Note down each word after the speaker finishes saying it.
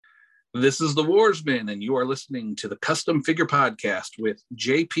This is the Warsman, and you are listening to the Custom Figure Podcast with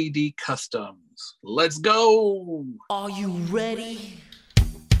JPD Customs. Let's go! Are you ready?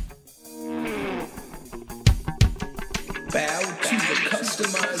 Bow to the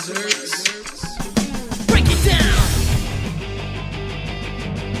customizers. Break it down!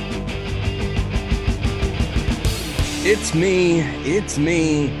 It's me,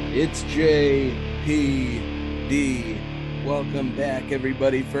 it's JPD. Welcome back,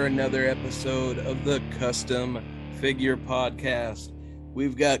 everybody, for another episode of the Custom Figure Podcast.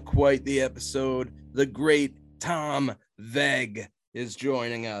 We've got quite the episode. The Great Tom Veg is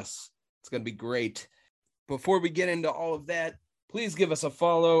joining us. It's going to be great. Before we get into all of that, please give us a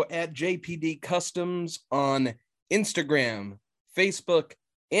follow at JPD Customs on Instagram, Facebook,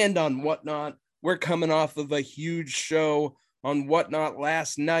 and on Whatnot. We're coming off of a huge show on Whatnot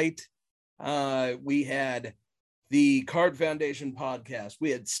last night. We had the Card Foundation podcast.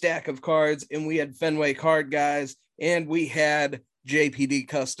 We had Stack of Cards, and we had Fenway Card Guys, and we had JPD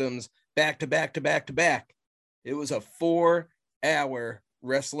Customs back to back. It was a 4-hour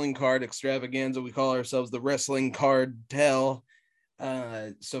wrestling card extravaganza. We call ourselves the Wrestling Cartel.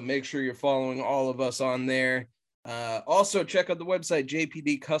 So make sure you're following all of us on there. Also, check out the website,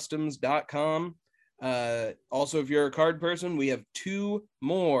 jpdcustoms.com. Also, if you're a card person, we have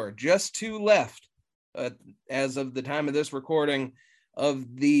just two left as of the time of this recording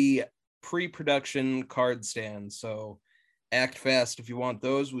of the pre-production card stands. So act fast if you want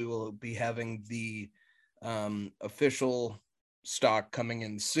those. We will be having the official stock coming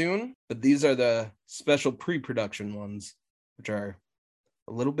in soon, but these are the special pre-production ones, which are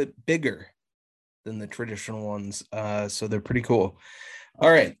a little bit bigger than the traditional ones, so they're pretty cool.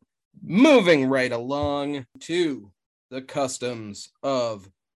 All right, moving right along to the customs of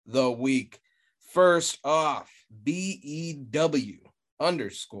the week. First off,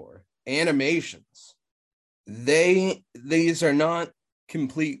 BEW_animations. These are not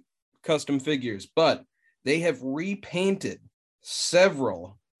complete custom figures, but they have repainted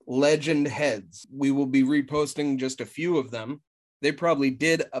several legend heads. We will be reposting just a few of them. They probably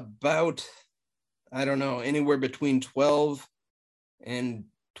did about, anywhere between 12 and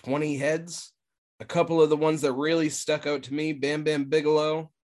 20 heads. A couple of the ones that really stuck out to me: Bam Bam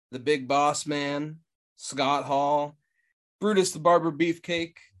Bigelow, the Big Boss Man, Scott Hall, Brutus the Barber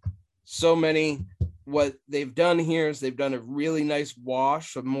Beefcake. So many. What they've done here is they've done a really nice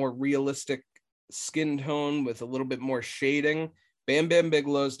wash, a more realistic skin tone with a little bit more shading. Bam Bam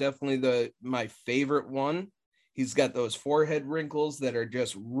Bigelow is definitely my favorite one. He's got those forehead wrinkles that are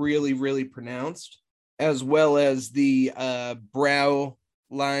just really, really pronounced, as well as the brow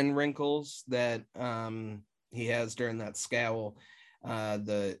line wrinkles that he has during that scowl.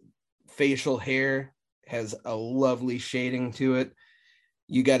 The facial hair has a lovely shading to it.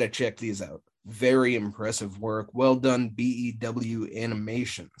 You got to check these out. Very impressive work. Well done, BEW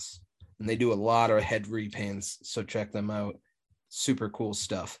Animations. And they do a lot of head repaints, so check them out. Super cool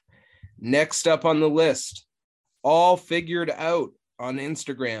stuff. Next up on the list, All Figured Out on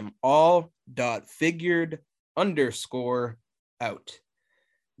Instagram, all.figured_out.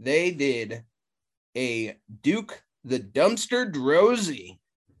 They did a Duke the Dumpster Drozy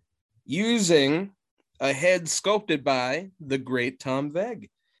using a head sculpted by the Great Tom Veg.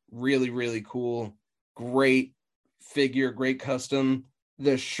 Really, really cool. Great figure, great custom.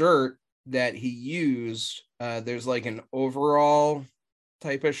 The shirt that he used, there's like an overall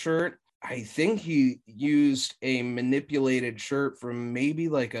type of shirt. I think he used a manipulated shirt from maybe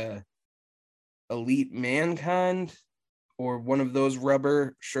like a Elite Mankind or one of those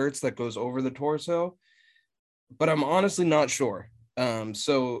rubber shirts that goes over the torso, but I'm honestly not sure.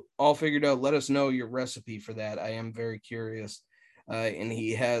 So All Figured Out, let us know your recipe for that. I am very curious. And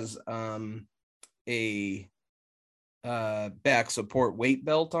he has a back support weight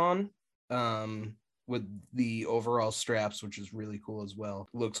belt on with the overall straps, which is really cool as well.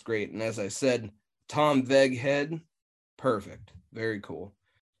 Looks great. And as I said, Tom Veg head, perfect. Very cool.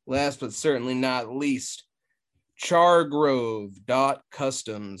 Last but certainly not least,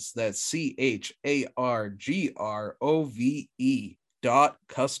 Chargrove.customs. That's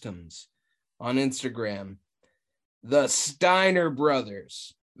CHARGROVE.customs on Instagram. The Steiner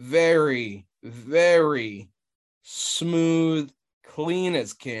brothers. Very, very smooth, clean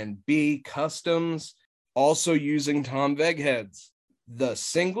as can be customs. Also using Tom Veg heads. The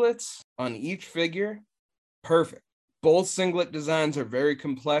singlets on each figure, perfect. Both singlet designs are very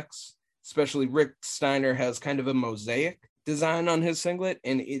complex, especially Rick Steiner has kind of a mosaic design on his singlet,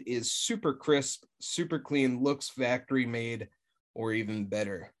 and it is super crisp, super clean, looks factory made, or even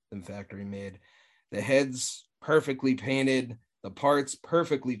better than factory made. The heads perfectly painted, The parts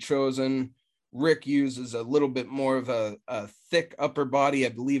perfectly chosen. Rick uses a little bit more of a thick upper body. I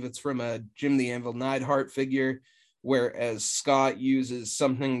believe it's from a Jim the Anvil Neidhart figure, whereas Scott uses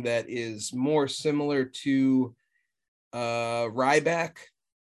something that is more similar to Ryback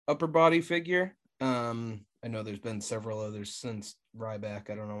upper body figure. I know there's been several others since Ryback.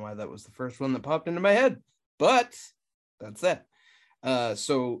 I don't know why that was the first one that popped into my head, but that's that.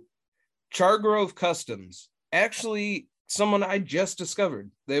 So Chargrove Customs, actually someone I just discovered.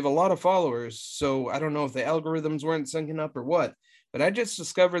 They have a lot of followers, so I don't know if the algorithms weren't syncing up or what, but I just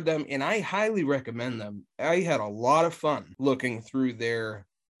discovered them and I highly recommend them. I had a lot of fun looking through their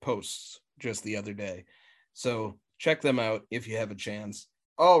posts just the other day. So check them out if you have a chance.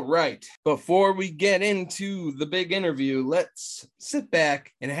 All right, before we get into the big interview, let's sit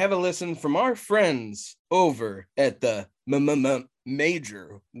back and have a listen from our friends over at the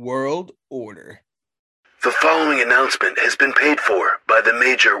Major World Order. The following announcement has been paid for by the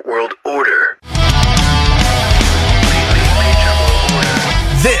Major World Order.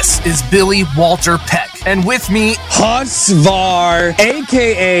 This is Billy Walter Peck, and with me, Husvar,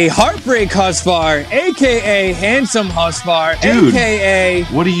 aka Heartbreak Husvar, aka Handsome Husvar, Dude, aka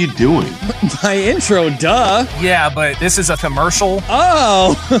what are you doing? my intro, duh. yeah, but this is a commercial.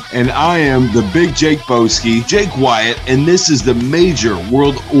 Oh, And I am the Big Jake Boski, Jake Wyatt, and this is the Major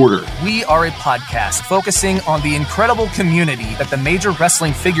World Order. We are a podcast focusing on the incredible community that the Major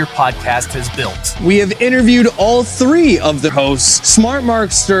Wrestling Figure Podcast has built. we have interviewed all three of the hosts, Smart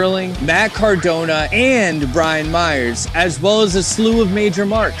Mark Sterling, Matt Cardona, and Brian Myers, as well as a slew of major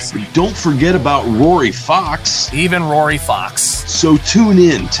marks. But don't forget about Rory Fox. Even Rory Fox. So tune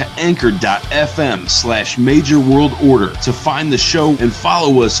in to anchor.fm/Major World Order to find the show and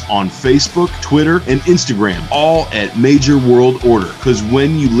follow us on Facebook, Twitter, and Instagram, all at Major World Order. Because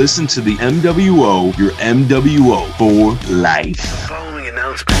when you listen to the MWO, you're MWO for life. The following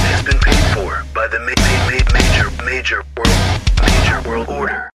announcement has been paid for by the Major World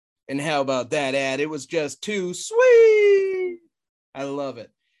Order. And how about that ad? It was just too sweet. I love it.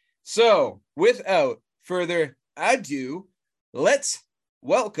 So, without further ado, let's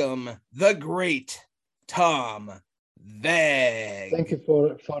welcome the great Tom Veg. Thank you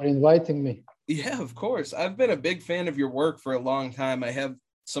for inviting me. Yeah, of course. I've been a big fan of your work for a long time. I have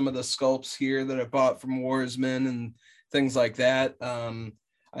some of the sculpts here that I bought from Warsman and things like that.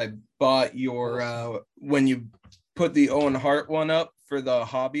 I bought your when you put the Owen Hart one up for the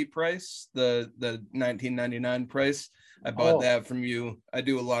hobby price, the $19.99 price. I bought that from you. I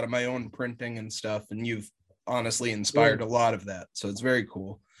do a lot of my own printing and stuff, and you've honestly inspired a lot of that. So it's very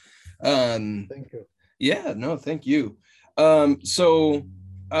cool. Thank you. Yeah, no, thank you. So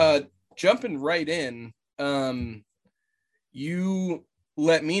jumping right in, you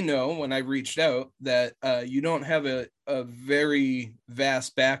let me know when I reached out that you don't have a very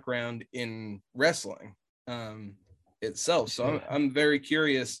vast background in wrestling itself. So I'm very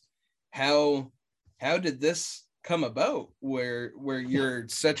curious, how did this come about where you're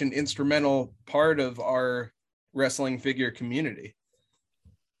such an instrumental part of our wrestling figure community?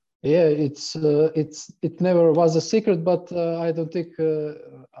 Yeah, it never was a secret, but I don't think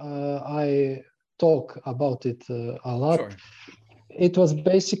I talk about it a lot. Sure. It was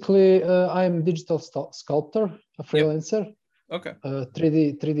basically I'm digital sculptor, a freelancer, Okay.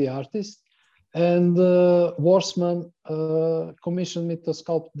 3D artist, and Warsman commissioned me to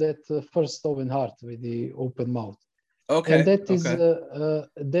sculpt that first Owen Hart with the open mouth. Okay. And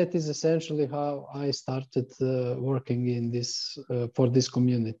that is essentially how I started working in this for this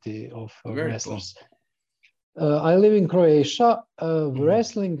community of wrestlers. Cool. I live in Croatia.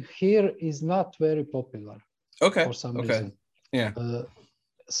 Wrestling here is not very popular. Okay. For some reason. Yeah.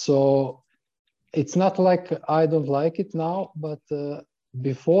 So it's not like I don't like it now, but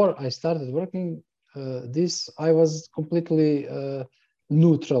before I started working this, I was completely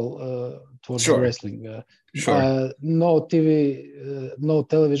neutral towards wrestling. No TV, no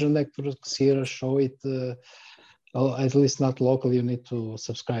television networks here show it. At least not locally. You need to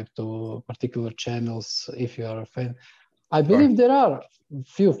subscribe to particular channels if you are a fan. I believe there are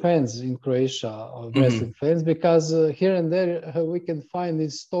few fans in Croatia of wrestling fans, because here and there we can find in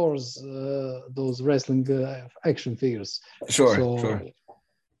stores those wrestling action figures. Sure.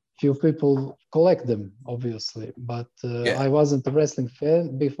 Few people collect them, obviously, but I wasn't a wrestling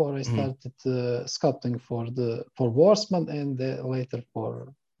fan before I started sculpting for Warsman and later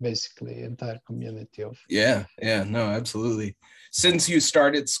for basically entire community of. Yeah, no, absolutely. Since you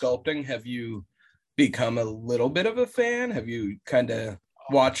started sculpting, have you become a little bit of a fan? Have you kind of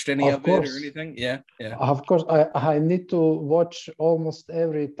watched any Of of it or course. anything? Yeah. Of course, I need to watch almost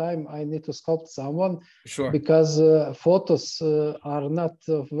every time I need to sculpt someone, Sure. because photos are not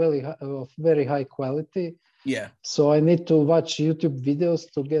of very high quality. Yeah. So I need to watch YouTube videos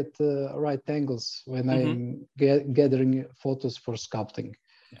to get right angles when I'm gathering photos for sculpting.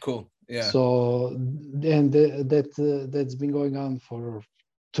 Cool. Yeah. So, and that's been going on for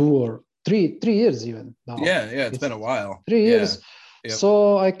 2 or 3 years even now. Yeah. It's been a while. 3 years. Yep.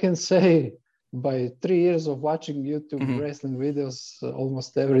 So I can say by 3 years of watching YouTube Mhm. wrestling videos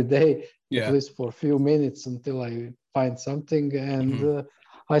almost every day, Yeah. at least for a few minutes until I find something. And Mhm.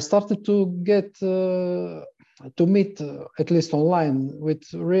 I started to get to meet, at least online, with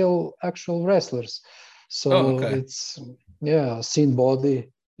real actual wrestlers. So Oh, okay. it's, Scene Body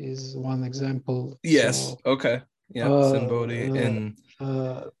is one example. Yes. So, Okay. Yeah. Sin Bodhi and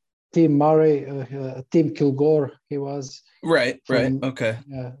Tim Murray, Tim Kilgore, he was right. from, Okay.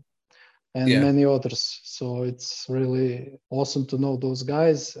 and Yeah. many others. So it's really awesome to know those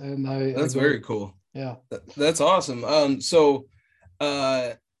guys. And That's very cool. Yeah. That's awesome. So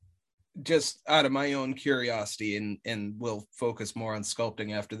just out of my own curiosity, and we'll focus more on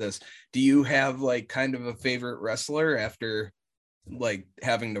sculpting after this. Do you have like kind of a favorite wrestler after like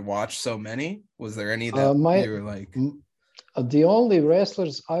having to watch so many? Was there any that you were like? The only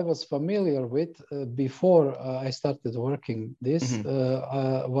wrestlers I was familiar with before I started working this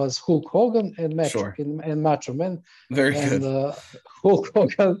was Hulk Hogan and Macho Man. Very and, good. Hulk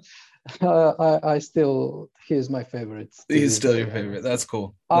Hogan, he's my favorite. He's still your favorite. That's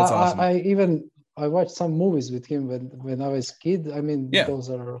cool. That's awesome. I watched some movies with him when I was a kid. I mean, Yeah. those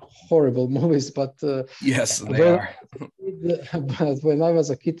are horrible movies, but yes, they are. But when I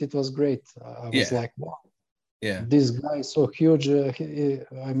was a kid, it was great. I was like, wow. Yeah, this guy is so huge.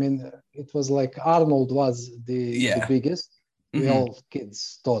 I mean, it was like Arnold was the biggest. We all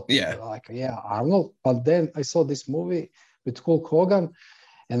kids thought, Arnold. But then I saw this movie with Hulk Hogan,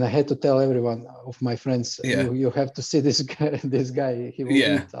 and I had to tell everyone of my friends, you have to see this guy. This guy, he will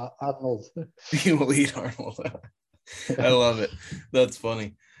eat Arnold. He will eat Arnold. I love it. That's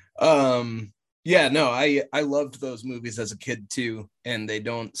funny. I loved those movies as a kid too, and they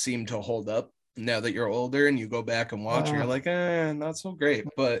don't seem to hold up now that you're older and you go back and watch and you're like, not so great,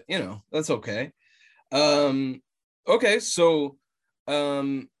 but that's okay. Okay, so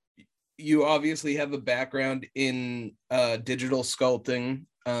you obviously have a background in digital sculpting.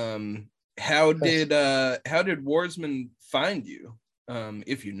 How did Warsman find you?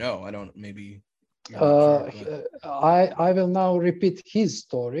 If you know, I don't, maybe I will now repeat his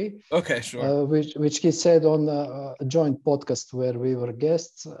story. Okay, sure. Which he said on a joint podcast where we were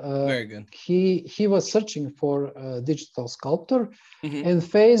guests. Very good. He was searching for a digital sculptor, and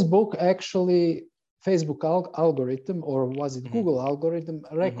Facebook algorithm, or was it Google algorithm,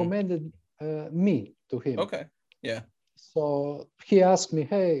 recommended me to him. Okay. Yeah. So he asked me,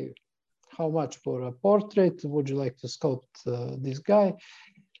 hey, how much for a portrait? Would you like to sculpt this guy?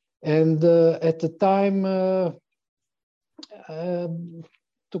 And at the time,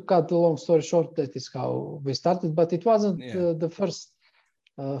 to cut the long story short, that is how we started. But it wasn't the first.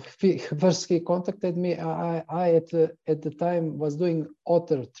 First, he contacted me. I at the time was doing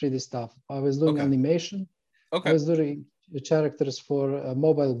other 3D stuff. I was doing animation. I was doing characters for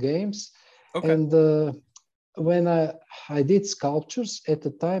mobile games. And when I did sculptures at the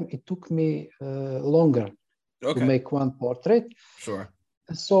time, it took me longer to make one portrait. Sure.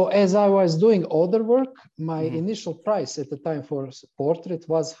 So as I was doing other work, my initial price at the time for portrait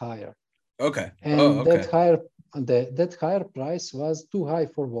was higher. Okay. And that higher price was too high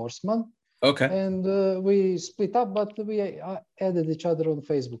for Warsman. Okay. And we split up, but we added each other on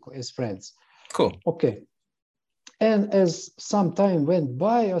Facebook as friends. Cool. Okay. And as some time went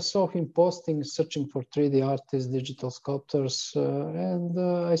by, I saw him posting, searching for 3D artists, digital sculptors, and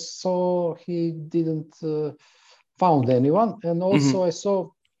I saw he didn't found anyone. And also I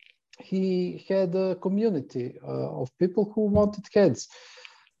saw he had a community of people who wanted heads.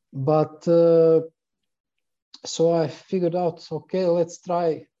 But so I figured out, okay, let's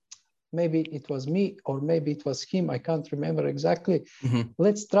try. Maybe it was me or maybe it was him. I can't remember exactly.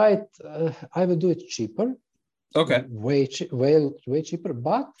 Let's try it. I will do it cheaper. Okay. Way cheaper.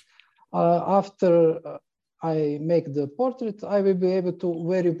 But after I make the portrait, I will be able to,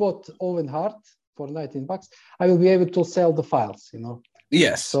 where you bought Owen Hart for $19, I will be able to sell the files,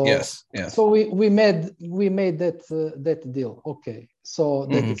 Yes. So, yes. So we made that deal. Okay. So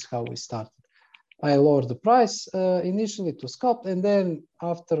that is how we started. I lowered the price initially to sculpt, and then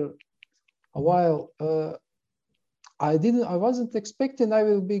after a while, I wasn't expecting I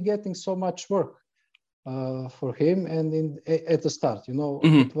will be getting so much work. for him. And at the start,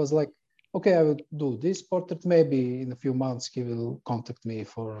 Mhm. it was like, okay, I will do this portrait. Maybe in a few months he will contact me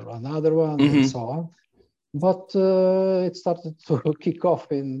for another one and so on. But it started to kick off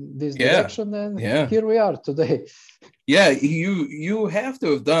in this direction, and here we are today. Yeah, you have to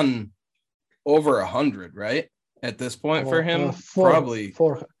have done over 100, right? At this point for him, probably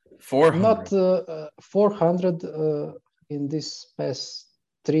 400. Not 400 in this past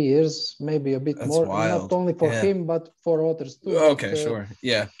 3 years, maybe a bit That's more. wild. Not only for him, but for others too. Okay, sure.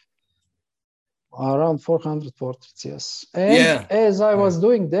 Yeah. Around 400 portraits, yes. And as I was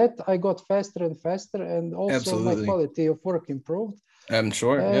doing that, I got faster and faster, and also my quality of work improved. I'm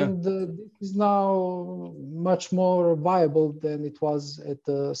sure. And this is now much more viable than it was at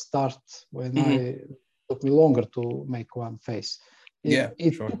the start when it took me longer to make one face.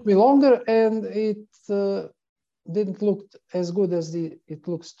 It took me longer, and it didn't look as good as it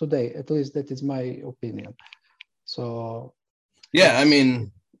looks today. At least that is my opinion. So yeah, I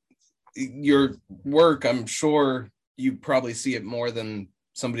mean, your work, I'm sure you probably see it more than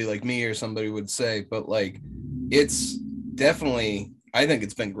somebody like me or somebody would say, but like, it's definitely, I think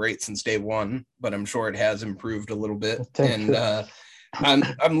it's been great since day one, but I'm sure it has improved a little bit.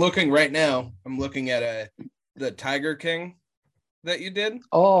 I'm looking right now, I'm looking at the Tiger King that you did.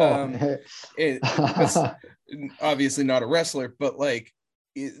 It's obviously not a wrestler, but like,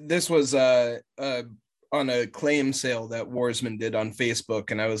 this was on a claim sale that Warsman did on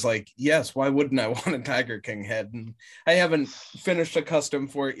Facebook, and I was like, yes, why wouldn't I want a Tiger King head? And I haven't finished a custom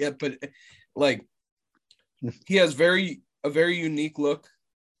for it yet, but like, he has a very unique look,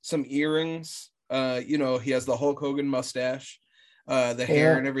 some earrings, he has the Hulk Hogan mustache, the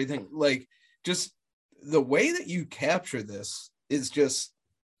hair and everything. Like, just the way that you capture this is just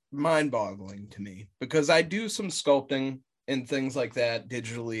mind-boggling to me, because I do some sculpting and things like that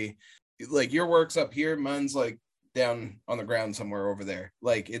digitally. Like, your work's up here, mine's like down on the ground somewhere over there.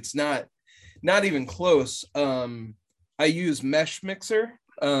 Like, it's not even close. I use Mesh Mixer.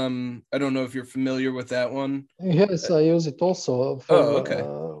 I don't know if you're familiar with that one. Yes, I use it also for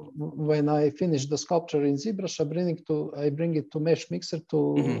when I finish the sculpture in ZBrush. I bring it to Mesh Mixer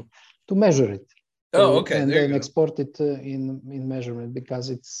to measure it. And then export it in measurement, because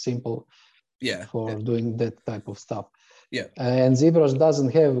it's simple for doing that type of stuff. And ZBrush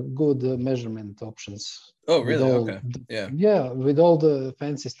doesn't have good measurement options. Oh, really? With all the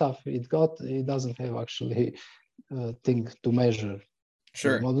fancy stuff it doesn't have actually thing to measure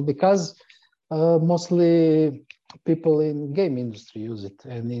the model, because mostly people in game industry use it,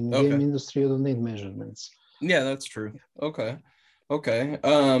 and in game industry you don't need measurements. Yeah, that's true. Okay.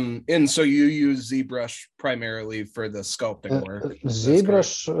 And so you use ZBrush primarily for the sculpting work?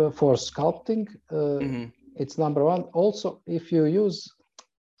 ZBrush for sculpting, it's number one. Also, if you use,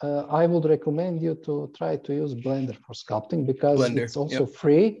 I would recommend you to try to use Blender for sculpting, because it's also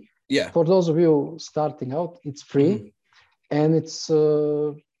free. Yeah. For those of you starting out, it's free, and it's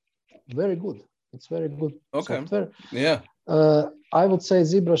very good. It's very good software. Yeah. I would say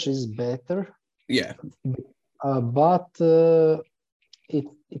ZBrush is better. Yeah. But it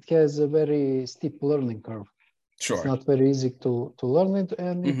has a very steep learning curve. Sure. It's not very easy to learn it,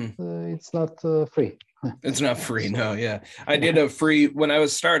 and it's not free. It's not free, no. Yeah, I did when I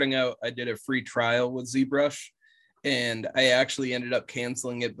was starting out, I did a free trial with ZBrush, and I actually ended up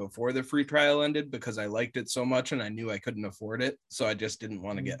canceling it before the free trial ended, because I liked it so much and I knew I couldn't afford it, so I just didn't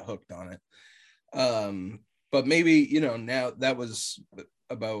want to get hooked on it. But maybe, now that was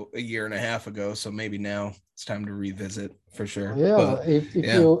about a year and a half ago, so maybe now it's time to revisit for sure.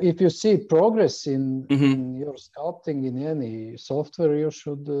 If you see progress in your sculpting in any software, you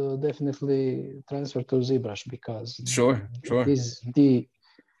should definitely transfer to ZBrush, because it is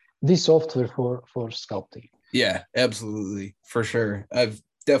the software for sculpting. Yeah, absolutely, for sure. I've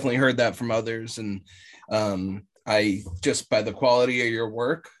definitely heard that from others, and I just, by the quality of your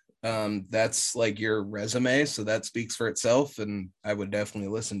work, that's like your resume, so that speaks for itself, and I would definitely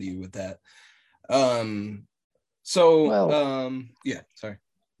listen to you with that. Sorry.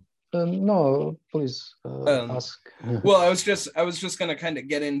 No, please ask. Well, I was just going to kind of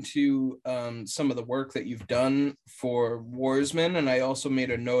get into some of the work that you've done for Warsman, and I also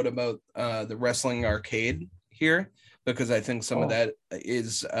made a note about the wrestling arcade here, because I think some of that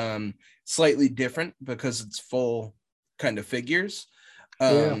is slightly different, because it's full kind of figures.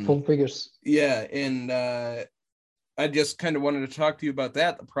 Full figures. Yeah, and I just kind of wanted to talk to you about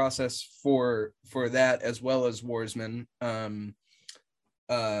that, the process for that, as well as Warsman.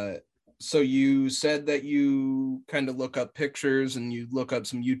 So you said that you kind of look up pictures and you look up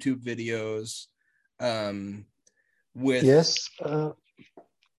some YouTube videos with... Yes.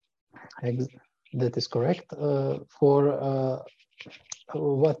 that is correct. For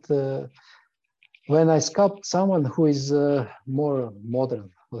what when I sculpt someone who is more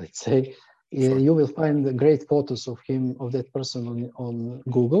modern, let's say, Sure. you will find great photos of him, of that person on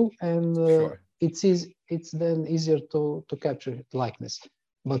Google, and Sure. it's then easier to capture likeness.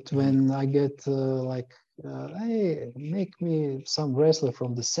 But when I get hey, make me some wrestler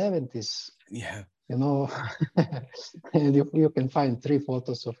from the 70s, Yeah. you know, and you can find 3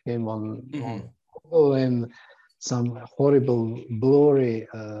 photos of him on Google and some horrible blurry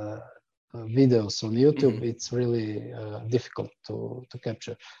videos on YouTube, it's really difficult to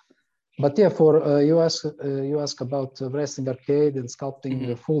capture. But yeah, for you ask about wrestling arcade and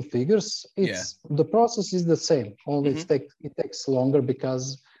sculpting full figures. It's the process is the same. Only it takes longer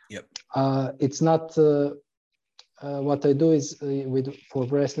because it's not. What I do is for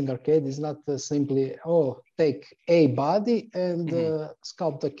wrestling arcade is not simply take a body and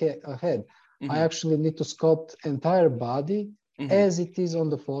sculpt a head. I actually need to sculpt entire body as it is on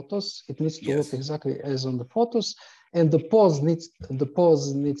the photos. It needs to look exactly as on the photos, and the pose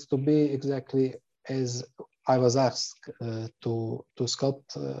needs to be exactly as I was asked to sculpt,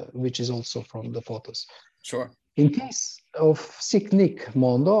 which is also from the photos. Sure. In case of Sick Nick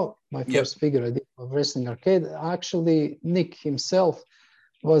Mondo, my first figure I did of wrestling arcade, actually Nick himself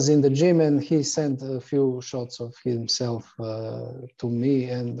was in the gym and he sent a few shots of himself to me,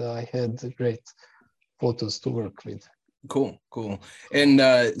 and I had great photos to work with. Cool. And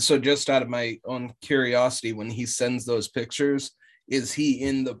so just out of my own curiosity, when he sends those pictures, is he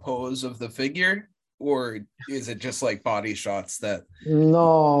in the pose of the figure, or is it just like body shots that?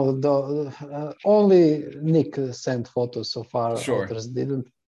 No, only Nick sent photos so far. Sure. Others didn't.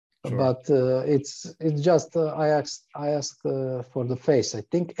 Sure. But it's just I asked for the face. I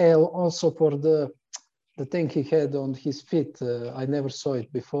think also for the thing he had on his feet. I never saw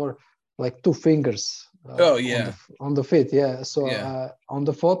it before, like 2 fingers. On the feet, So on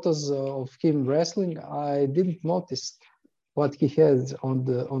the photos of him wrestling, I didn't notice what he had on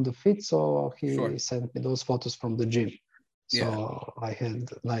the feet, so he sent me those photos from the gym. So I had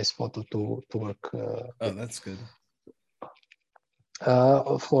a nice photo to work. That's good.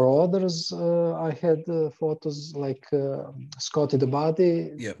 For others, I had photos like Scotty the Body.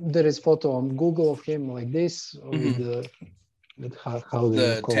 There is photo on Google of him like this with how do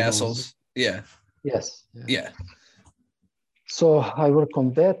you call tassels. Those? Yes. Yeah. So I work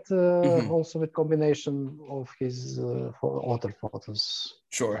on that also with combination of his other photos.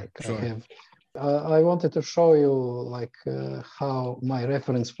 Sure. I wanted to show you like how my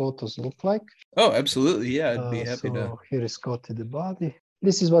reference photos look like. Oh, absolutely. Yeah, I'd be happy to. Here is Scotty the Body.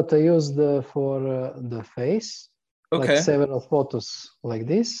 This is what I used for the face. Okay. Like several photos like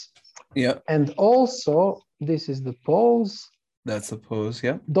this. Yeah. And also this is the pose. That's the pose,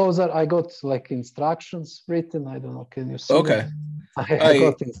 yeah. Those are, I got like instructions written. I don't know, can you see? Okay. I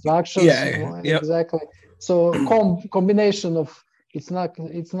got instructions. Yeah. Exactly. So combination of, it's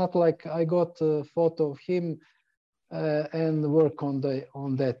not like I got a photo of him and work on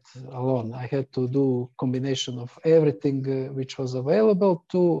that alone. I had to do combination of everything which was available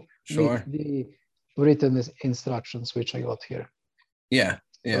to meet the written instructions which I got here. Yeah.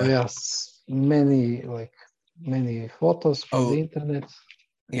 So yes, many photos from the internet.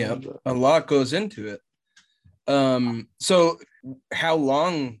 Yeah, a lot goes into it. So how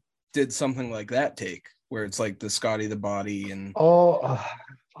long did something like that take, where it's like the Scotty the Body and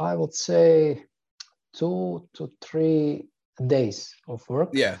I would say 2 to 3 days of work.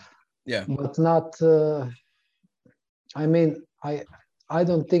 Yeah. But not I mean, I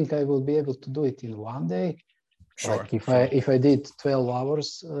don't think I will be able to do it in one day. Like if I did 12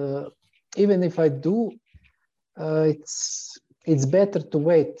 hours, even if I do, it's better to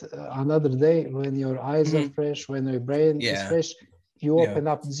wait another day when your eyes are fresh, when your brain is fresh. You open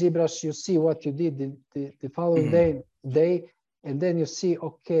up ZBrush, you see what you did the following day, and then you see,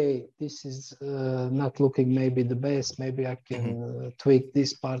 okay, this is not looking maybe the best. Maybe I can tweak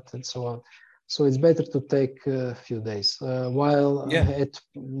this part and so on. So it's better to take a few days. When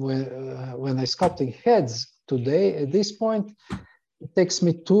I sculpting heads today, at this point, it takes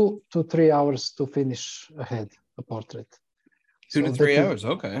me 2 to 3 hours to finish a head, a portrait. 2 to 3 hours.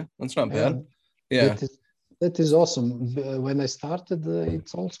 Okay, that's not bad. Yeah, that is awesome. When I started, it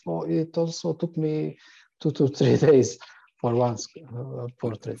also took me 2 to 3 days for one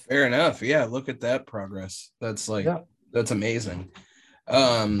portrait. Fair enough. Yeah, look at that progress. That's that's amazing.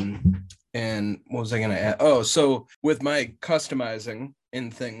 And what was I going to add? Oh, so with my customizing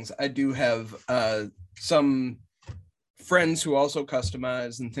and things, I do have some friends who also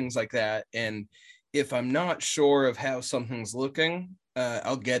customize and things like that. And if I'm not sure of how something's looking,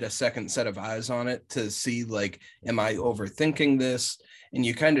 I'll get a second set of eyes on it to see, like, am I overthinking this? And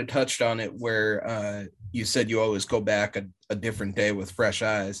you kind of touched on it where you said you always go back a different day with fresh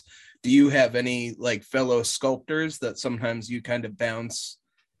eyes. Do you have any like fellow sculptors that sometimes you kind of bounce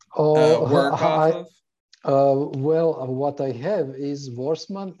work off of? Well, what I have is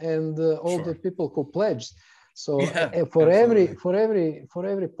Worsman and all the people who pledged. So for every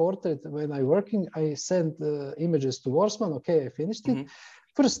portrait when I working, I send images to Worsman. Okay, I finished it.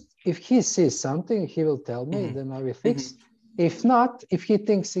 First, if he sees something, he will tell me. Then I will fix. If not, if he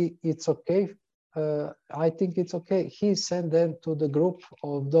thinks it's okay, I think it's okay. He sent them to the group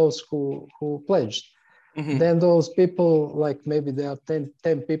of those who pledged. Then those people, like maybe there are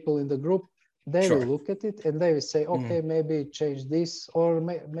 10 people in the group, they will look at it and they will say, okay, maybe change this, or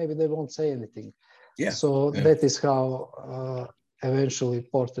maybe they won't say anything. That is how eventually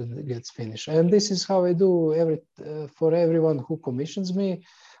portrait gets finished. And this is how I do for everyone who commissions me.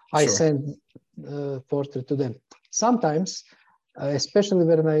 I send portrait to them. Sometimes, especially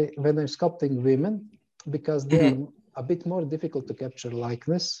when I'm sculpting women, because they are a bit more difficult to capture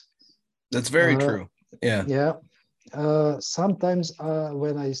likeness. That's very true. Yeah. Sometimes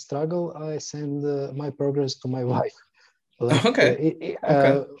when I struggle, I send my progress to my wife.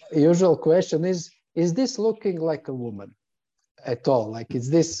 Like, usual question is this looking like a woman at all? Like, is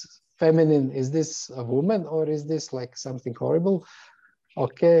this feminine? Is this a woman, or is this like something horrible?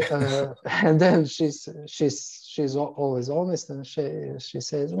 Okay, and then she's always honest, and she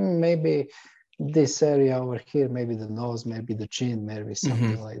says maybe this area over here, maybe the nose, maybe the chin, maybe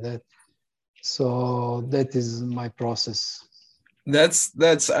something like that. So that is my process.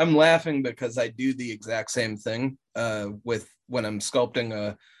 That's I'm laughing because I do the exact same thing with when I'm sculpting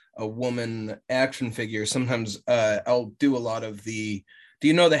a woman action figure. Sometimes I'll do a lot of do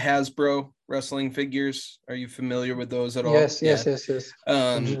you know the Hasbro wrestling figures? Are you familiar with those at all? Yes.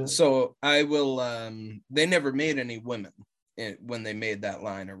 So I will they never made any women when they made that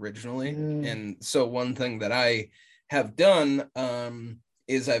line originally. And so one thing that I have done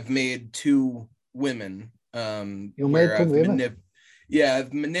is I've made 2 women. You made 2 women?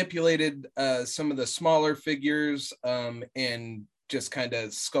 I've manipulated some of the smaller figures and just kind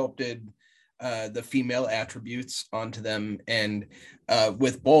of sculpted the female attributes onto them. And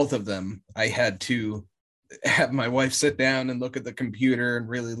with both of them, I had to have my wife sit down and look at the computer and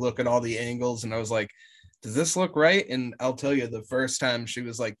really look at all the angles. And I was like, does this look right? And I'll tell you, the first time she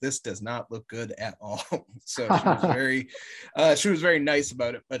was like, this does not look good at all. So she was very nice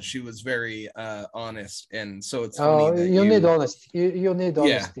about it, but she was very honest. And so it's funny that you need honesty. You need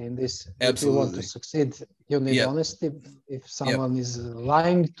honesty in this. Absolutely. If you want to succeed, you need honesty. If someone is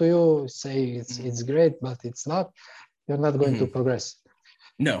lying to you, say it's great, but it's not, you're not going to progress.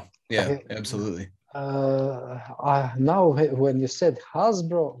 No. Absolutely. Now when you said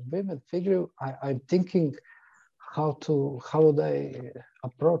Hasbro women figure, I'm thinking how would I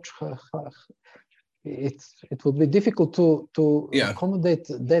approach her. It would be difficult to accommodate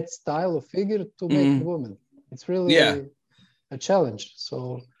that style of figure to make a woman. It's really a challenge.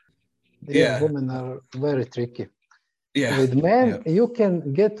 So women are very tricky. With men, you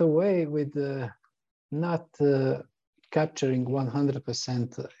can get away with not capturing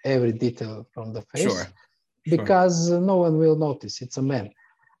 100% every detail from the face, because no one will notice. It's a man.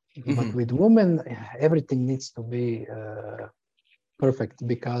 But with women, everything needs to be perfect,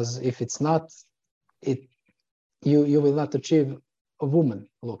 because if it's not, you will not achieve a woman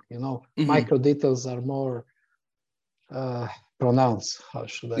look. Micro details are more pronounced. How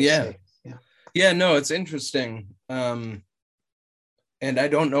should I say? No, it's interesting. And I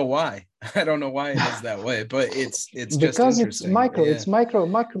don't know why. I don't know why it is that way, but it's just because interesting. It's micro. It's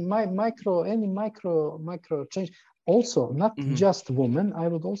micro. Any micro change. Also, not just women. I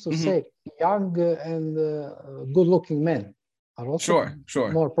would also say young and good-looking men are also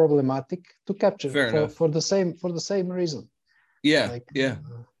more problematic to capture for the same reason.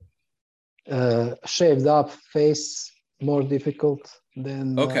 Shaved up face, more difficult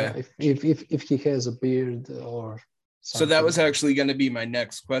than if he has a beard or something. So that was actually going to be my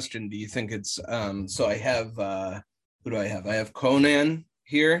next question. Do you think it's so I have who do I have? I have Conan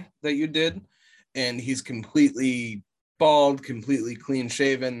here that you did, and he's completely bald, completely clean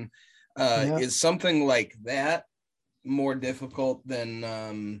shaven. Is something like that more difficult than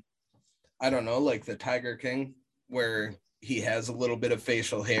I don't know, like the Tiger King, where he has a little bit of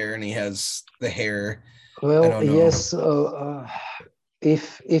facial hair and he has the hair? Well, yes.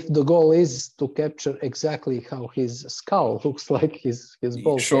 If the goal is to capture exactly how his skull looks like his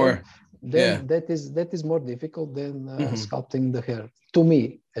bald head, then that is more difficult than sculpting the hair. To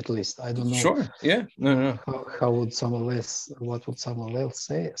me, at least. I don't know Sure. Yeah. No. how would someone else, what would someone else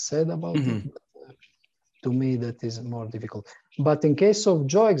said about it. Mhm. But, to me, that is more difficult. But in case of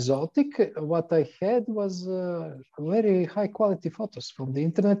Joe Exotic, what I had was very high quality photos from the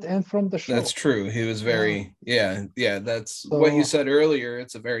internet and from the show. That's true. He was very, yeah. That's So, what you said earlier.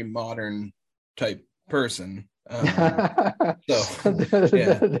 It's a very modern type person. So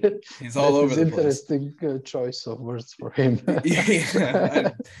yeah, he's all over the place. Interesting choice of words for him. Yeah,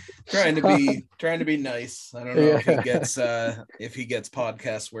 I'm trying to be nice. I don't know if he gets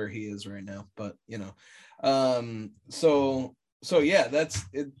podcasts where he is right now, but you know, so yeah, that's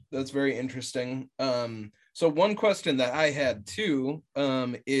very interesting. So one question that I had too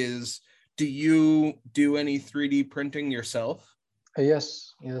is, do you do any 3D printing yourself?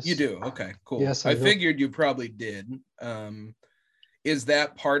 Yes. You do? Okay, cool. Yes, I do. figured you probably did. Is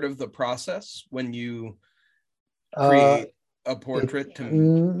that part of the process when you create a portrait?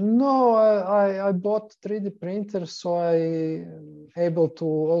 No, I bought 3D printer, so I able to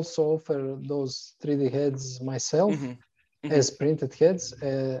also offer those 3D heads myself as printed heads,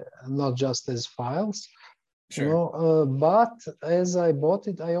 not just as files. Sure. You know, but as I bought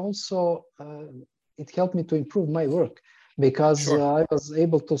it, I also it helped me to improve my work, because I was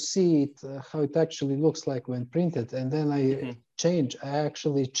able to see it, how it actually looks like when printed. And then I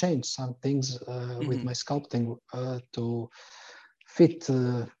actually changed some things with my sculpting to fit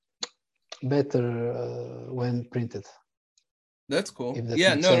better when printed. That's cool. That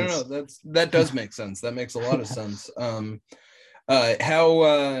Yeah, no. That does make sense. That makes a lot of sense. How,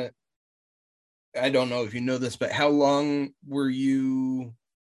 I don't know if you know this, but how long were you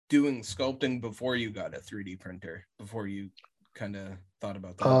doing sculpting before you got a 3D printer, before you kind of thought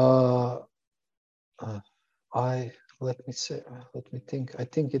about that? Let me think. I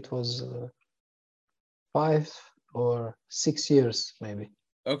think it was 5 or 6 years, maybe.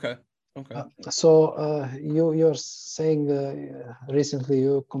 Okay. So you're saying recently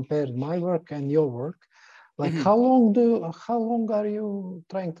you compared my work and your work. Like how long are you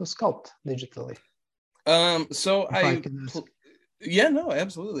trying to sculpt digitally? So yeah, no,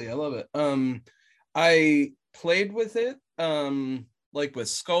 absolutely. I love it. I played with it, like with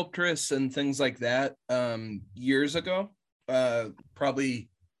Sculptress and things like that, years ago. Probably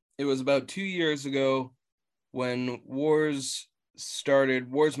it was about 2 years ago when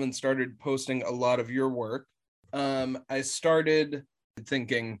Warsman started posting a lot of your work. I started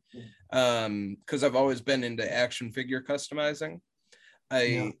thinking, because I've always been into action figure customizing.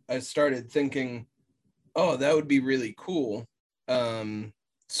 I started thinking, oh, that would be really cool.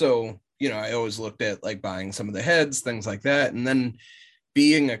 So, you know, I always looked at like buying some of the heads, things like that. And then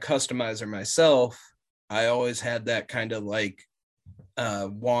being a customizer myself, I always had that kind of like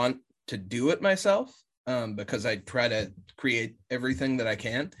want to do it myself, because I try to create everything that I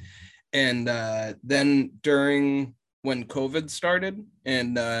can. And then when COVID started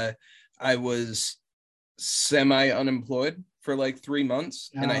and I was semi-unemployed for like 3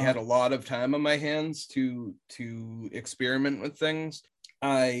 months, and I had a lot of time on my hands to experiment with things.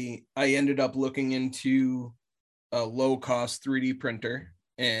 I ended up looking into a low-cost 3D printer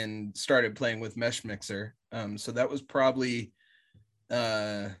and started playing with Mesh Mixer. So that was probably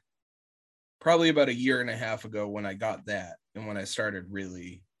about a year and a half ago when I got that, and when I started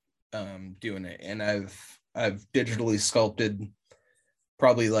really doing it. And I've digitally sculpted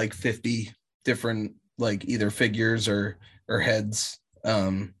probably like 50 different like either figures or heads.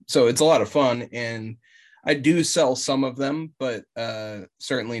 So it's a lot of fun, and I do sell some of them, but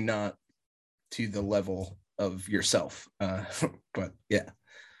certainly not to the level of yourself. But yeah.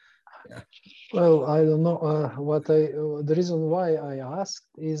 Well, I don't know the reason why I asked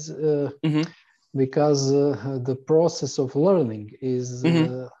is because the process of learning is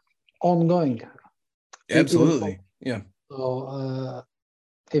ongoing. Absolutely. Yeah. So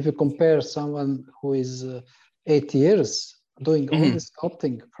if you compare someone who is 8 years doing all this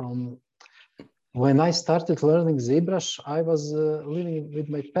sculpting, from when I started learning ZBrush, I was living with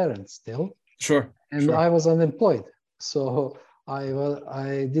my parents still. Sure. And I was unemployed. So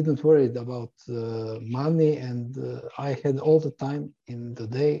I didn't worry about money, and I had all the time in the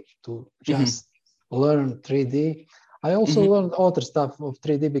day to just learn 3D. I also learned other stuff of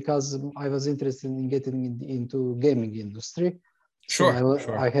 3D because I was interested in getting into gaming industry. Sure.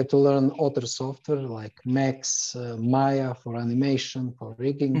 So I had to learn other software like Max, Maya for animation, for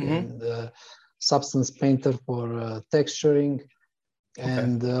rigging, and Substance Painter for texturing,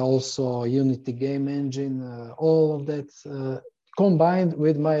 and also Unity game engine. All of that combined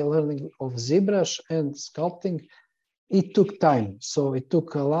with my learning of ZBrush and sculpting, it took time. So it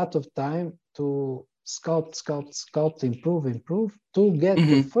took a lot of time to sculpt, improve to get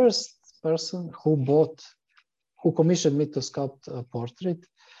the first person who commissioned me to sculpt a portrait.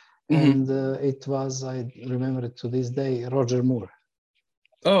 And it was, I remember it to this day, Roger Moore.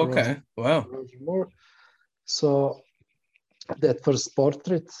 Oh, okay. Wow. Roger Moore. So that first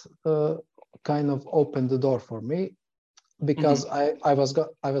portrait kind of opened the door for me, because I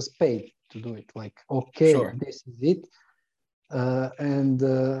was paid to do it. Like, okay, Sure. this is it. And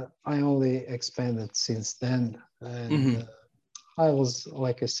I only expanded since then. And I was,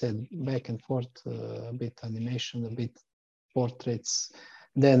 like I said, back and forth, a bit animation, a bit portraits,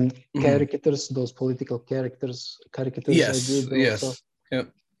 then caricatures, those political caricatures Yes. I did also Yes.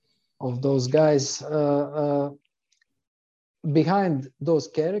 Yep. of those guys. Behind those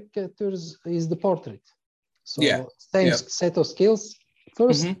caricatures is the portrait. So same set of skills.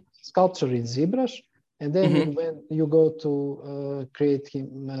 First, sculpture in ZBrush, and then when you go to create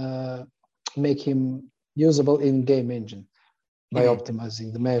him, make him usable in game engine by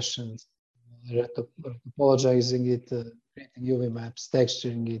optimizing the mesh and topologizing it, creating UV maps,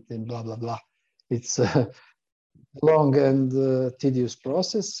 texturing it, and blah blah blah. It's a long and tedious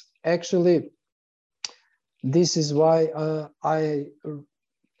process. Actually, this is why I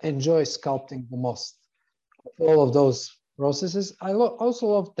enjoy sculpting the most. All of those processes. I also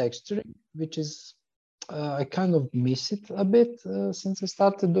love texturing, which is I kind of miss it a bit since I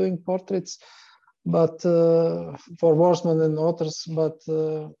started doing portraits, but for Warsman and others. But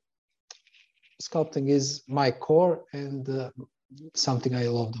sculpting is my core and something I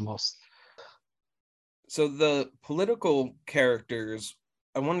love the most. So the political characters,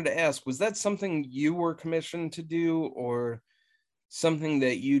 I wanted to ask, was that something you were commissioned to do, or something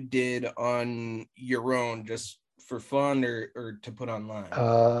that you did on your own just for fun, or to put online?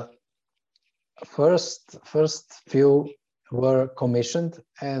 First few were commissioned,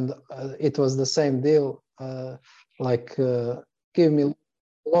 and it was the same deal, give me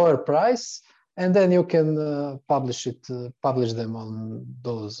lower price and then you can publish them on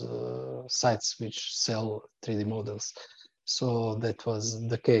those sites which sell 3D models. So that was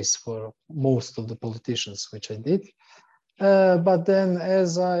the case for most of the politicians which I did. But then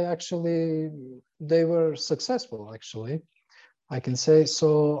as they were successful, actually, I can say.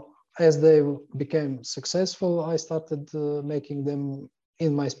 So as they became successful, I started making them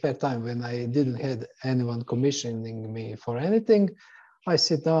in my spare time when I didn't have anyone commissioning me for anything. I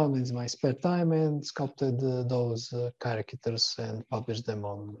sit down in my spare time and sculpted those caricatures and published them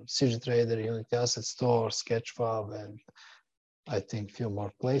on CG Trader, Unity Asset Store, Sketchfab, and I think a few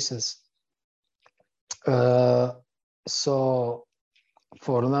more places. So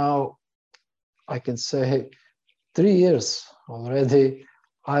for now, I can say 3 years already,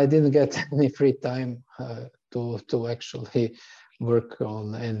 I didn't get any free time to actually work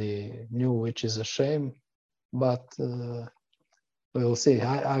on any new, which is a shame, but we'll see.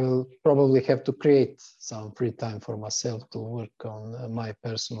 I will probably have to create some free time for myself to work on my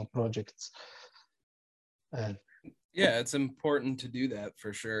personal projects. Yeah, it's important to do that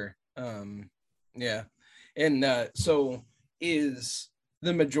for sure. Yeah. And so is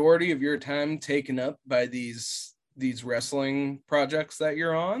the majority of your time taken up by these wrestling projects that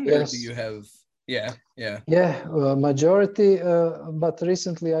you're on? Yes. Or do you have, yeah. Majority, but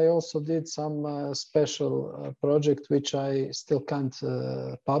recently I also did some special project which I still can't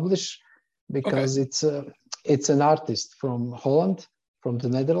publish because it's an artist from Holland, from the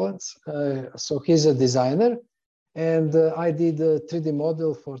Netherlands. So he's a designer, and I did a 3D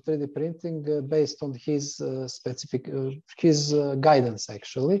model for 3D printing based on his his guidance,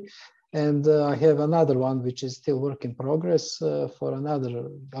 actually. And I have another one which is still work in progress for another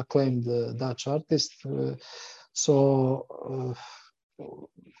acclaimed Dutch artist. So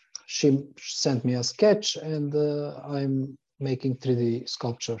she sent me a sketch, and I'm making 3D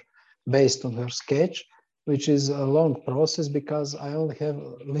sculpture based on her sketch, which is a long process because I only have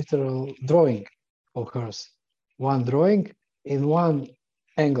literal drawing of hers. One drawing in one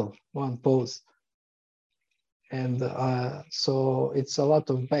angle, one pose. And so it's a lot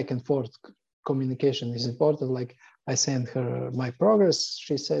of back and forth communication is important. Like I send her my progress,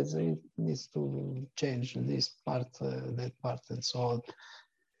 she says it needs to change this part, that part, and so on.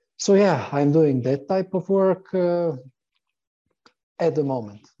 So yeah, I'm doing that type of work at the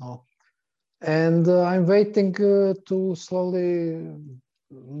moment. No? And I'm waiting to slowly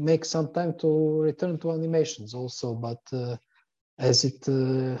make some time to return to animations also, but as it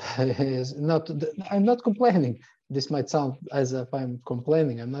is not, I'm not complaining. This might sound as if I'm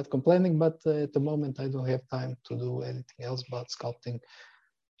complaining. I'm not complaining, but at the moment I don't have time to do anything else but sculpting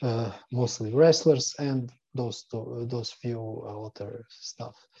mostly wrestlers and those few other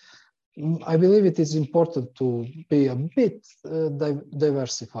stuff. I believe it is important to be a bit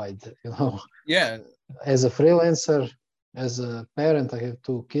diversified, Yeah. As a freelancer, as a parent, I have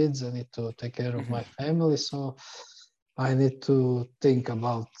 2 kids. I need to take care of my family, so I need to think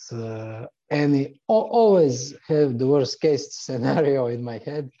about always have the worst case scenario in my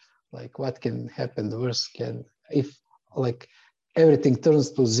head, like what can happen. The worst can, if like everything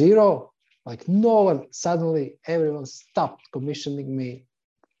turns to zero, like suddenly everyone stopped commissioning me,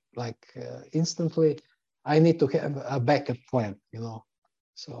 like instantly. I need to have a backup plan,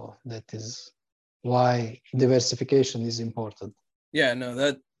 so that is why diversification is important. Yeah, no,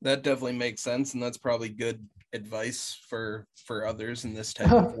 that definitely makes sense, and that's probably good advice for others in this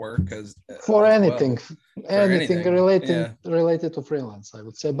type of work as for as anything well. anything related to freelance, I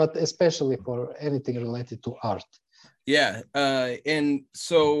would say, but especially for anything related to art. Yeah. And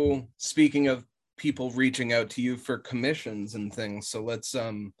so speaking of people reaching out to you for commissions and things, so let's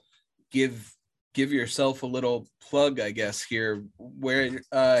give yourself a little plug, I guess, here. Where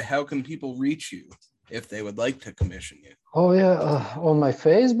how can people reach you if they would like to commission you? Oh yeah, on my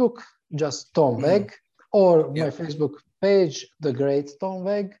Facebook, just Tom Veg, or my Facebook page, the Great Tom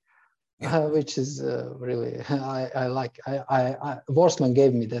Veg, which is really I like. Worsman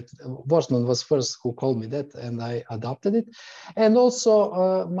gave me that. Worsman was first who called me that, and I adopted it. And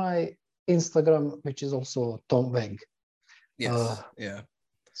also my Instagram, which is also Tom Veg. Yes. Yeah.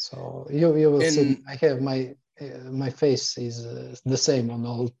 So you will see. I have my face is the same on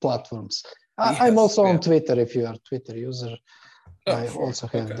all platforms. I'm also on Twitter. If you are a Twitter user, I also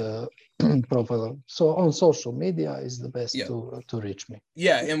have the profile. So on social media is the best to reach me.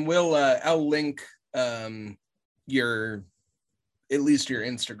 Yeah, and I'll link your at least your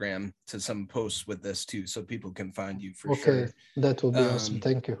Instagram to some posts with this too, so people can find you for sure. Okay, that will be awesome.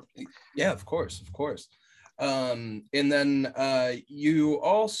 Thank you. Yeah, of course. And then you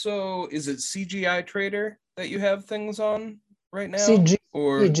also, is it CGI Trader that you have things on right now? CG,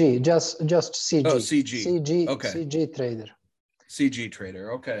 just CG. Oh, CG. Okay. CG Trader. CG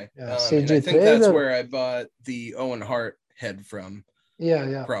Trader, okay. Yeah, and I think Trader. That's where I bought the Owen Hart head from.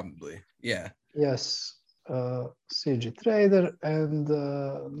 Yeah. Probably, yeah. Yes, CG Trader, and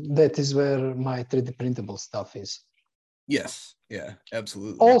that is where my 3D printable stuff is. Yes, yeah,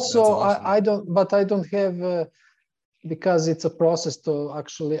 absolutely. Also, awesome. I don't have, because it's a process to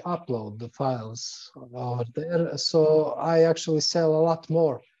actually upload the files over there. So I actually sell a lot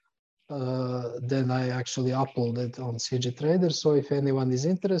more than I actually uploaded on CG Trader. So if anyone is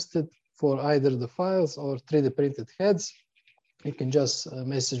interested for either the files or 3D printed heads, you can just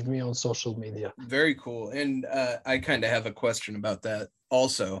message me on social media. Very cool. And I kind of have a question about that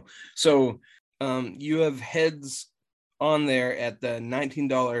also. So you have heads on there at the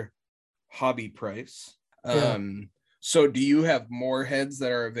 $19 hobby price. So do you have more heads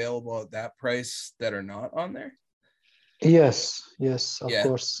that are available at that price that are not on there? Yes, of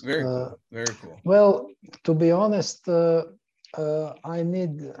course. Very cool. Very cool. Well, to be honest, I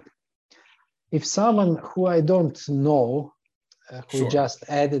need, if someone who I don't know, who just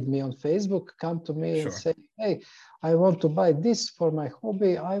added me on Facebook, come to me and say, hey, I want to buy this for my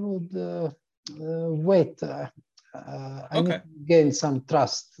hobby, I would wait. I need to gain some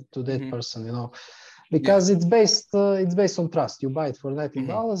trust to that person, because it's based on trust. You buy it for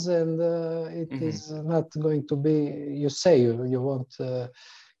 $19 and it is not going to be, you say you won't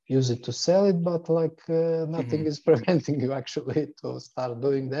use it to sell it, but like nothing is preventing you actually to start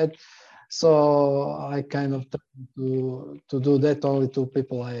doing that. So I kind of try to do that only to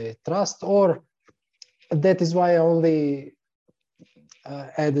people I trust, or that is why I only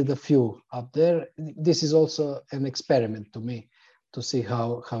added a few up there. This is also an experiment to me to see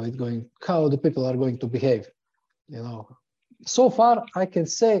how the people are going to behave. So far I can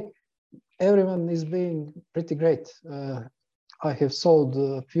say everyone is being pretty great. I have sold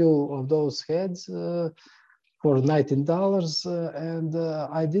a few of those heads for $19, and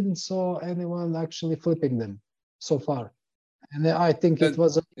I didn't saw anyone actually flipping them so far. And I think it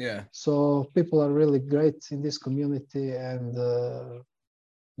was so people are really great in this community, and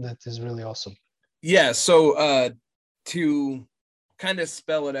that is really awesome. Yeah, so to kind of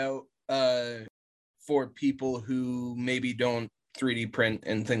spell it out for people who maybe don't 3D print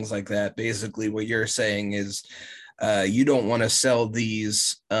and things like that, basically what you're saying is you don't want to sell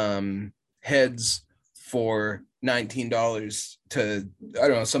these heads for $19 to, I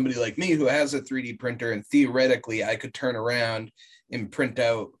don't know, somebody like me who has a 3D printer, and theoretically I could turn around and print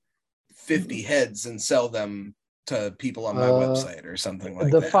out 50 heads and sell them to people on my website or something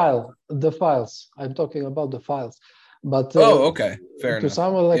like that. The files. I'm talking about the files. But fair enough. To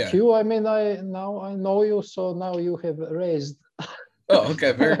someone like you, I mean, I know you, so now you have raised Oh,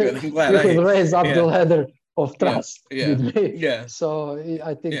 okay, very good. I'm glad. You will raise up the yeah. ladder of Yeah, trust yeah, with me. yeah. So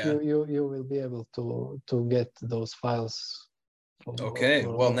I think Yeah. you will be able to get those files. Okay.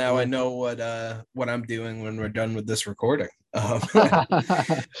 Well, now I know what I'm doing when we're done with this recording.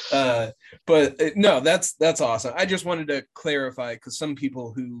 But no, that's awesome. I just wanted to clarify because some people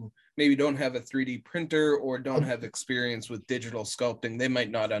who maybe don't have a 3D printer or don't have experience with digital sculpting, they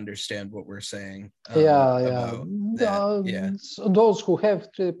might not understand what we're saying. About that. Yeah. So those who have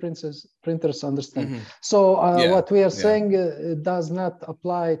 3D printers understand. Mhm. So Yeah, what we are yeah. saying does not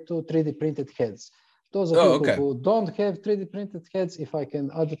apply to 3D printed heads. Those of Oh, people okay. who don't have 3D printed heads, if I can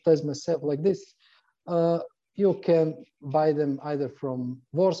advertise myself like this, you can buy them either from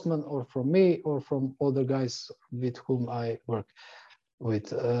Worsman or from me or from other guys with whom I work with.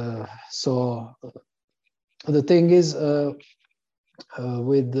 So the thing is,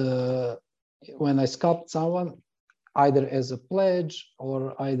 when I sculpt someone, either as a pledge or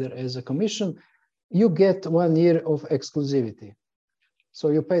either as a commission, you get 1 year of exclusivity. So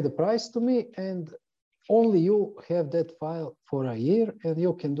you pay the price to me and only you have that file for a year and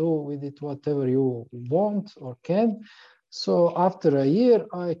you can do with it whatever you want or can. So after a year,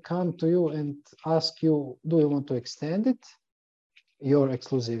 I come to you and ask you, do you want to extend it, your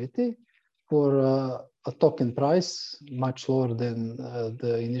exclusivity, for a token price much lower than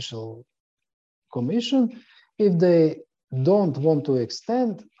the initial commission? If they don't want to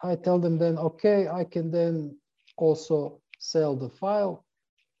extend, I tell them then, okay, I can then also sell the file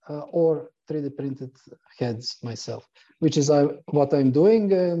or 3D printed heads myself, which is what I'm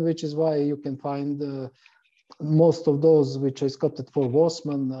doing, and which is why you can find most of those which I sculpted for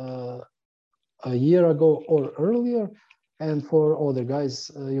Wossman a year ago or earlier, and for other guys,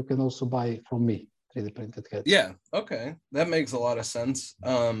 you can also buy from me 3D printed heads. Yeah. Okay, that makes a lot of sense.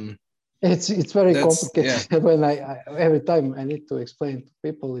 It's very complicated. Yeah. When I every time I need to explain to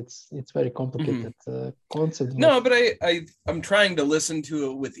people, it's very complicated concept. No, but I'm trying to listen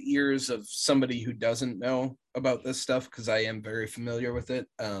to it with ears of somebody who doesn't know about this stuff because I am very familiar with it.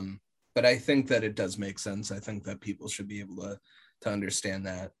 But I think that it does make sense. I think that people should be able to understand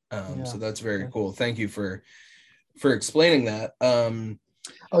that. So that's very cool. Thank you for explaining that.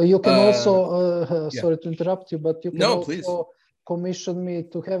 You can also sorry to interrupt you, but you can also please. commission me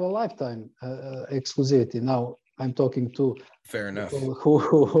to have a lifetime exclusivity. Now I'm talking to Fair enough. people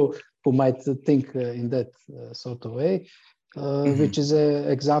who might think in that sort of way, which is an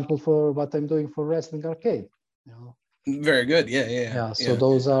example for what I'm doing for Wrestling Arcade. You know? Very good. Yeah. So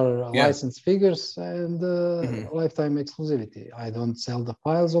those are licensed figures and lifetime exclusivity. I don't sell the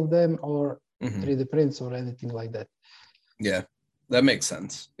files of them or 3D prints or anything like that. Yeah, that makes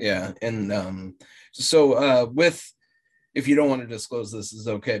sense. Yeah. And so with, if you don't want to disclose this is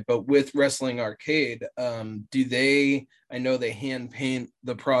okay, but with Wrestling Arcade, do they, I know they hand paint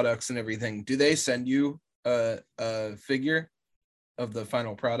the products and everything. Do they send you a figure of the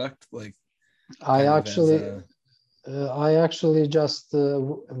final product? Like I actually just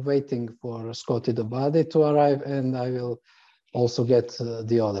waiting for Scotty the Body to arrive, and I will also get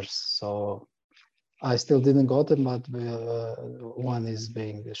the others. So I still didn't got them, but one is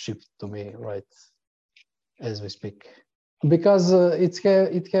being shipped to me right as we speak, because it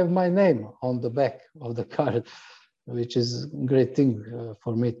have my name on the back of the card, which is a great thing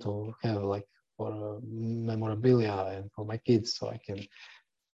for me to have, like for memorabilia and for my kids, so I can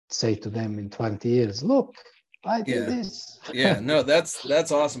say to them in 20 years, look, I did this. Yeah, no,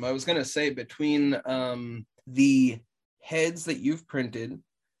 that's awesome. I was gonna say, between the heads that you've printed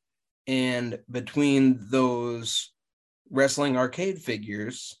and between those Wrestling Arcade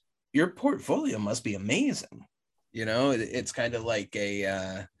figures, your portfolio must be amazing. You know, it's kind of like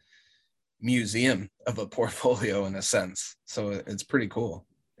a museum of a portfolio in a sense. So it's pretty cool.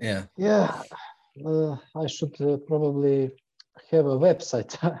 Yeah. Yeah, I should probably have a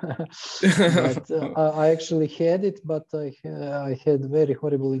website. But I actually had it, but I had very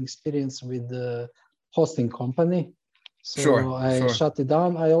horrible experience with the hosting company. So I shut it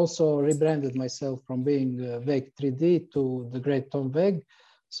down. I also rebranded myself from being Veg 3D to the Great Tom Veg.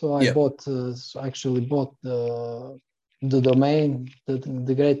 So I actually bought the domain,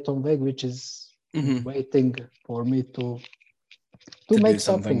 the Great Tom Veg, which is waiting for me to make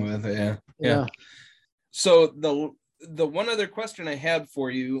something with it. Yeah. So the one other question I had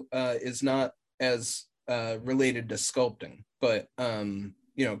for you is not as related to sculpting, but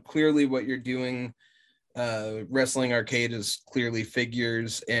you know, clearly what you're doing, Wrestling Arcade is clearly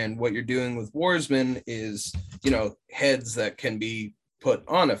figures, and what you're doing with Warsman is, you know, heads that can be put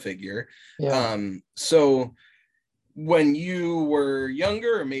on a figure. So when you were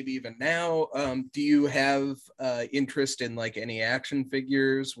younger, or maybe even now, do you have interest in like any action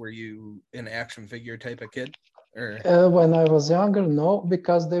figures? Were you an action figure type of kid? Or When I was younger, no,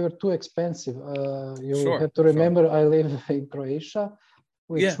 because they were too expensive. You Sure, have to remember I live in Croatia,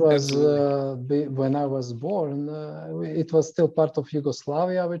 which Yeah, was absolutely. when I was born. It was still part of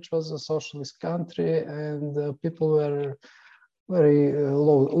Yugoslavia, which was a socialist country, and people were very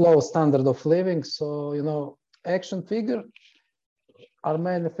low standard of living. So action figure are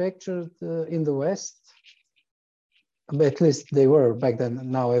manufactured in the West. At least they were back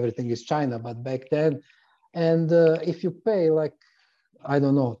then. Now everything is China, but back then. And if you pay like, I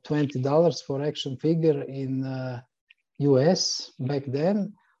don't know, $20 for action figure in US back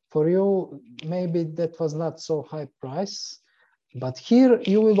then, for you, maybe that was not so high price. But here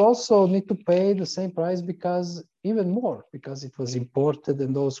you will also need to pay the same price because even more, because it was imported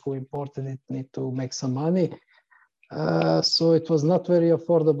and those who imported it need to make some money. So it was not very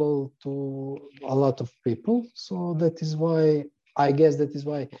affordable to a lot of people. So that is why, I guess that is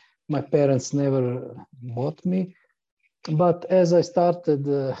why my parents never bought me. But as I started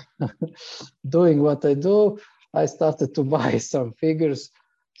doing what I do, I started to buy some figures.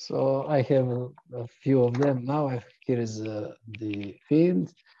 So I have a few of them now. Here is the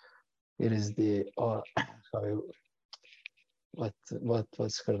Fiend. Here is the, what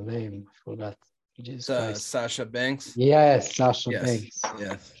was her name? I forgot. Jesus Christ. Sasha Banks. Yes, Sasha Yes. Banks.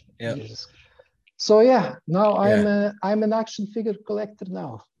 Yes. Yeah. Jesus. So yeah, now Yeah. I'm an action figure collector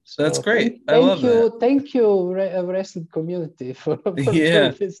now. So That's great. I Thank love you, that. thank you, wrestling community for Yeah.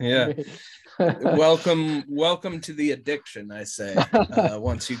 this to Yeah. me. Welcome to the addiction, I say.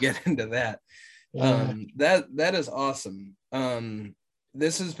 Once you get into that. Yeah. That is awesome.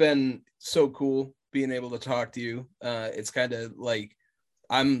 This has been so cool being able to talk to you. It's kind of like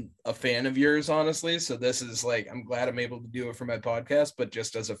I'm a fan of yours, honestly. So this is like, I'm glad I'm able to do it for my podcast, but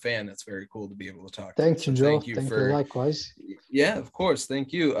just as a fan, it's very cool to be able to talk to you. Thank you, So Joe. thank you Thank you, for, likewise. yeah, of course.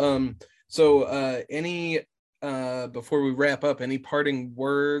 Thank you. Any before we wrap up, any parting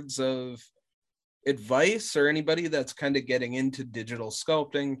words of advice or anybody that's kind of getting into digital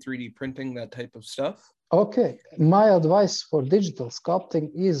sculpting, 3D printing, that type of stuff? Okay, my advice for digital sculpting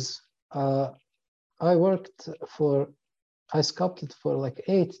is I sculpted for like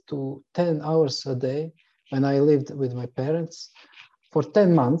 8 to 10 hours a day when I lived with my parents for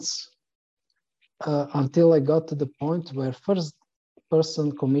 10 months until I got to the point where first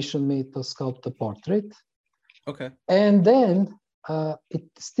person commissioned me to sculpt a portrait. Okay. And then it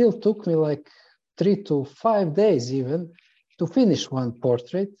still took me like 3 to 5 days even to finish one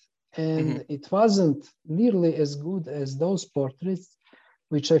portrait. And it wasn't nearly as good as those portraits,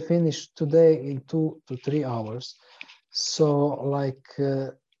 which I finished today in 2 to 3 hours. So like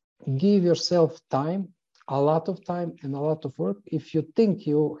give yourself time, a lot of time and a lot of work. If you think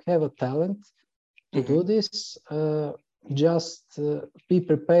you have a talent to do this, just be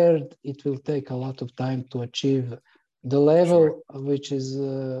prepared. It will take a lot of time to achieve the level which is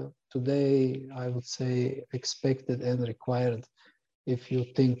today, I would say, expected and required if you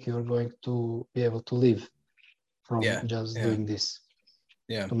think you're going to be able to live from doing this.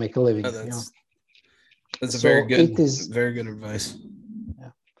 Yeah. To make a living. That's a So very good, it is, very good advice.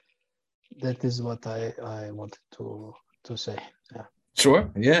 Yeah. That is what I wanted to say. Yeah. Sure.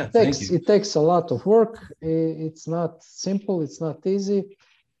 Yeah. Thank you. It takes a lot of work. It's not simple. It's not easy.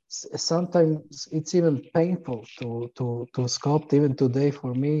 Sometimes it's even painful to sculpt. Even today,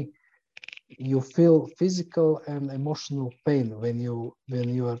 for me, you feel physical and emotional pain when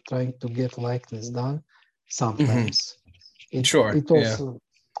you are trying to get likeness done. Sometimes it also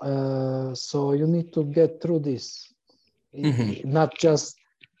so you need to get through this. Not just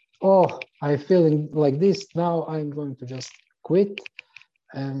I'm feeling like this now, I'm going to just quit.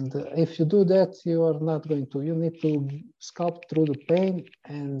 And if you do that, you are not going to. You need to sculpt through the pain,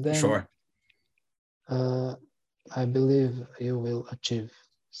 and then I believe you will achieve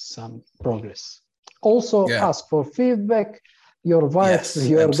some progress. Also, ask for feedback. Your wife,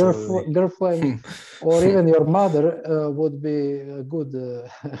 your girlfriend, or even your mother would be good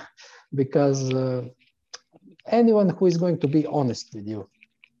because anyone who is going to be honest with you.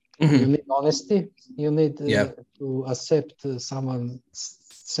 You need honesty. You need to accept someone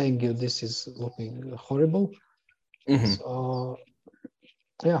saying you this is looking horrible. So,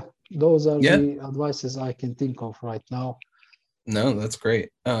 yeah, those are the advices I can think of right now. No, that's great.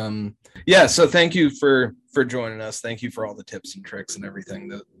 So thank you for joining us. Thank you for all the tips and tricks and everything.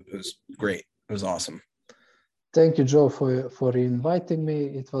 That was great. It was awesome. Thank you, Joe, for inviting me.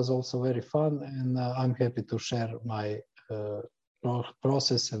 It was also very fun, and I'm happy to share my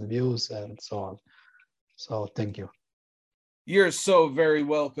process and views and so on. So thank you. You're so very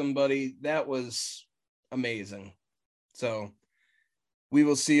welcome, buddy. That was amazing. So we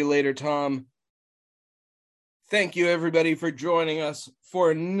will see you later, Tom. Thank you, everybody, for joining us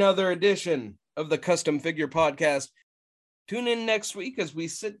for another edition of the Custom Figure Podcast. Tune in next week as we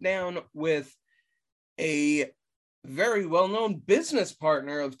sit down with a very well-known business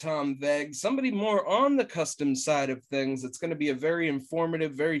partner of Tom Veg, somebody more on the custom side of things. It's going to be a very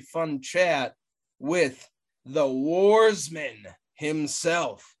informative, very fun chat with the Warsman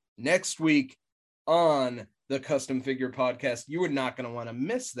himself next week on the Custom Figure Podcast. You are not going to want to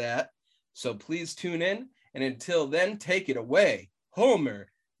miss that. So please tune in. And until then, take it away, Homer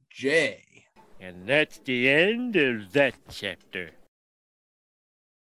J. And that's the end of that chapter.